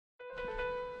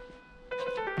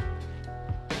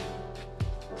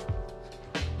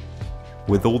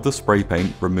With all the spray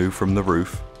paint removed from the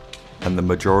roof, and the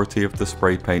majority of the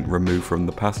spray paint removed from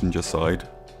the passenger side,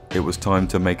 it was time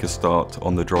to make a start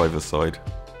on the driver's side.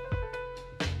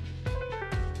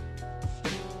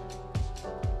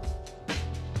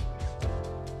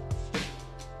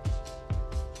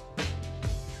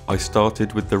 I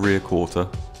started with the rear quarter.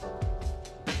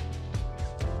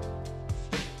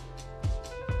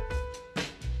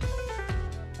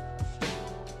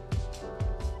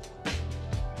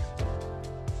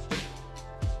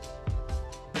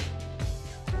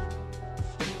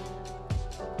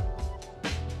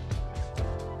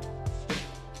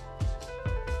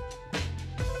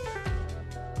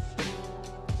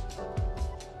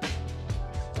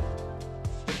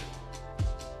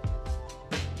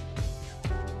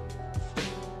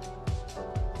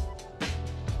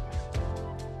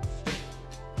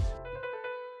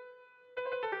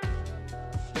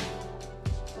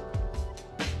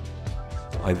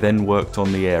 I then worked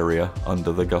on the area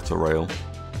under the gutter rail.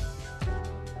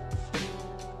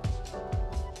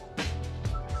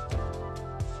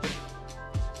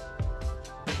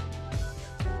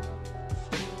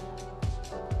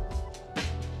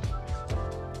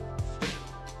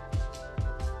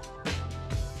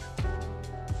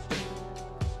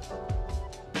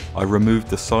 I removed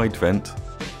the side vent,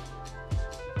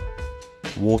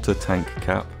 water tank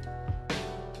cap,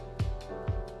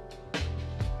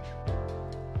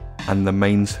 and the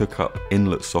mains hookup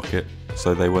inlet socket,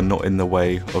 so they were not in the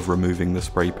way of removing the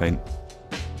spray paint.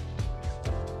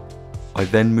 I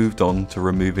then moved on to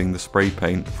removing the spray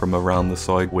paint from around the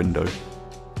side window.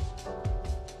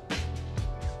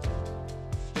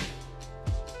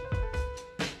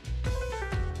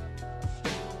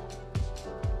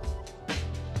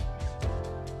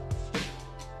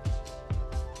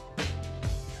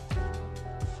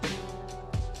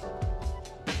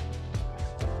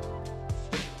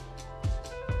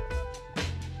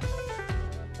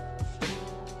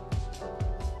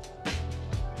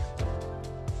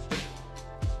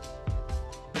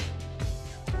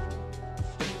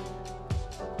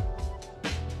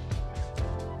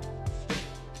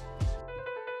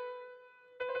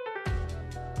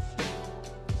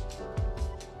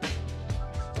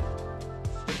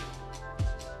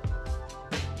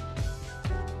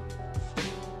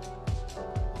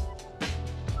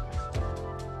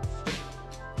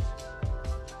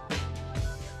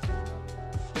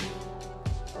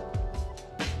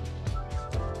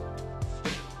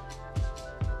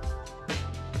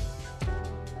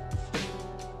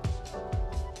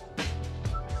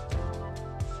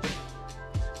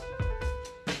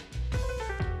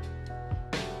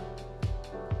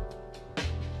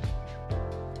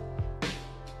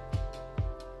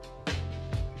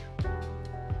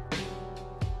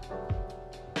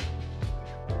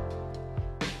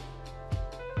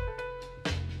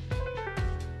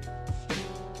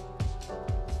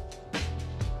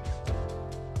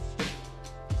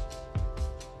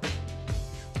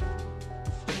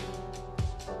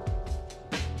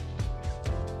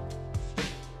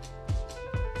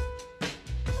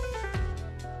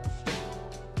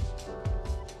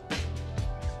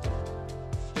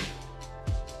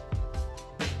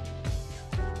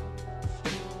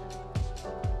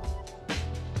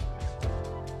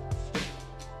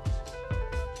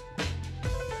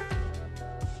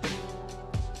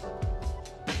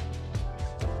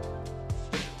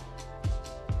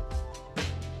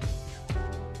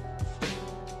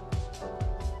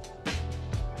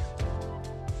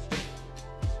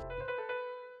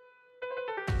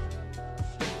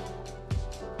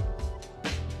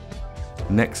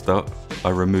 Next up, I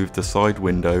removed the side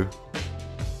window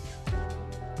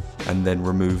and then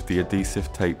removed the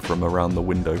adhesive tape from around the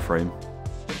window frame.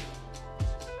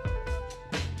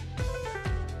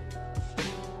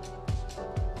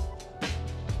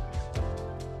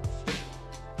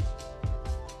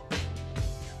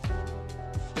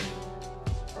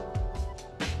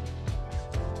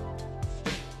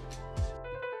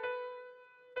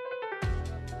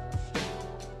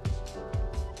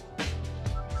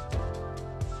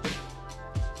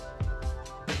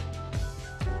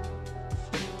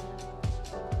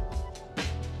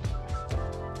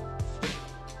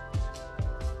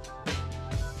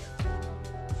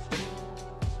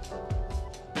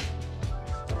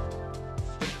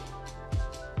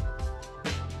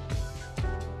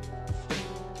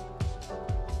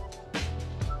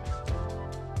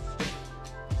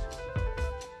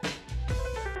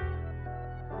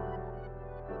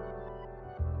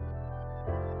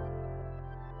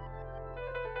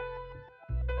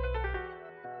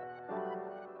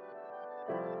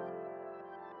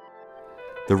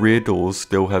 The rear doors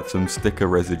still had some sticker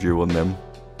residue on them,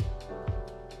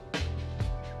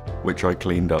 which I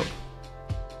cleaned up.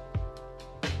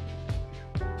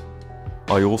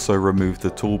 I also removed the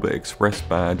Talbot Express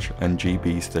badge and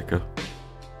GB sticker.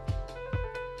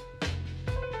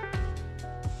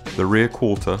 The rear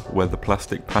quarter, where the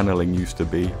plastic panelling used to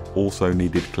be, also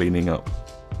needed cleaning up.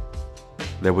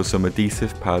 There were some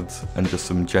adhesive pads and just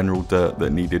some general dirt that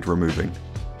needed removing.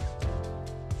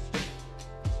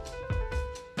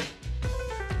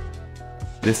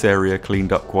 This area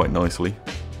cleaned up quite nicely.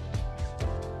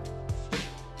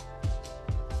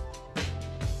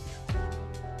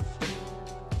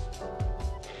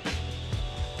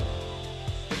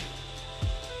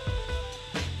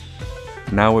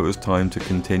 Now it was time to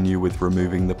continue with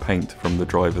removing the paint from the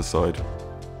driver's side.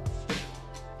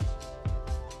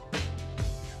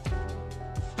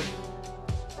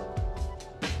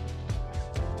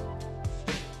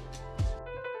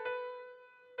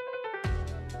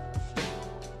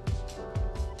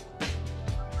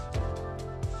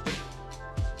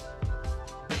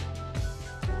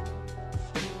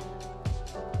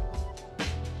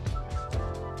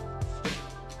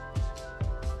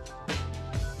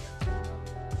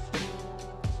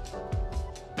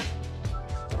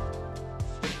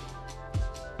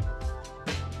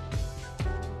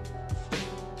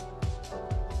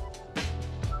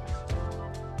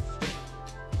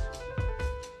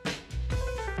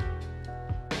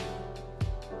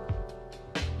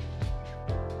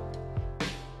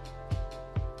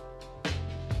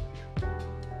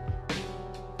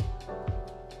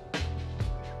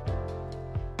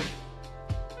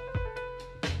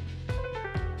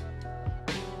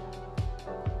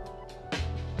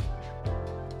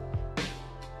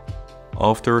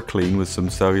 After a clean with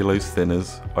some cellulose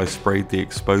thinners, I sprayed the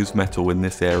exposed metal in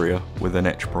this area with an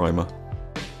etch primer.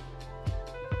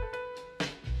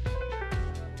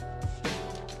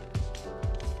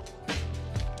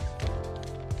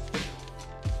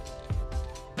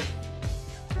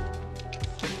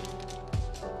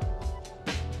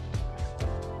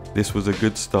 This was a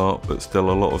good start, but still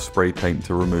a lot of spray paint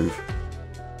to remove.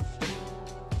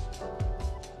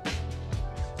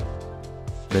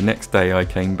 The next day I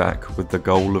came back with the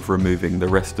goal of removing the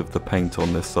rest of the paint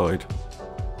on this side.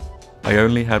 I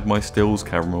only had my stills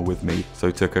camera with me, so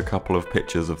took a couple of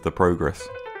pictures of the progress.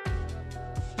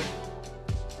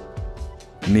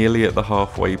 Nearly at the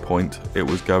halfway point, it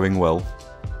was going well.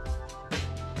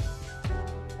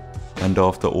 And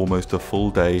after almost a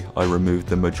full day, I removed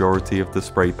the majority of the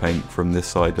spray paint from this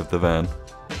side of the van.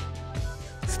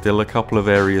 Still a couple of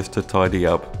areas to tidy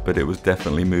up, but it was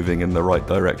definitely moving in the right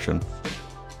direction.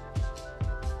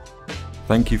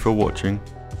 Thank you for watching.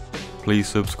 Please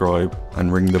subscribe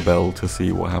and ring the bell to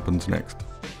see what happens next.